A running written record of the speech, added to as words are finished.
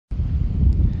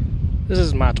This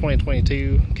is my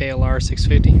 2022 KLR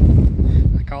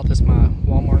 650. I call this my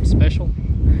Walmart special.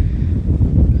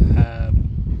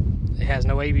 It has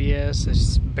no ABS.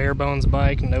 It's bare bones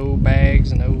bike, no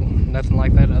bags, nothing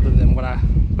like that other than what I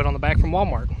put on the back from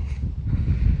Walmart.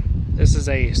 This is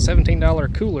a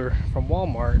 $17 cooler from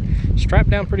Walmart, strapped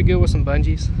down pretty good with some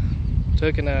bungees.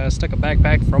 Took and stuck a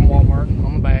backpack from Walmart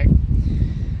on the back.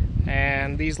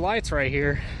 And these lights right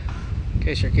here, in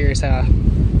case you're curious how I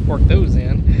work those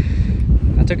in,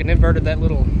 I took and inverted that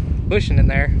little bushing in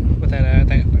there with that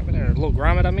little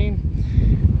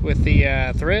grommet, with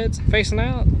the threads facing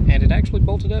out, and it actually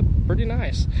bolted up pretty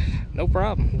nice. No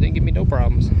problem. Didn't give me no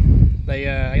problems.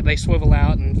 They swivel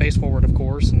out and face forward, of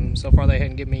course, and so far they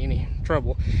hadn't given me any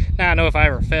trouble. Now I know if I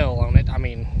ever fell on it,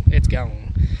 it's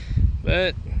gone.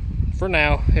 But for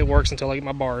now, it works until I get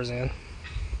my bars in.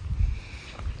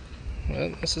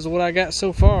 Well, this is what I got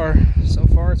so far. So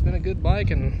far, it's been a good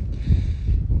bike and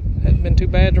hasn't been too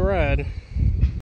bad to ride.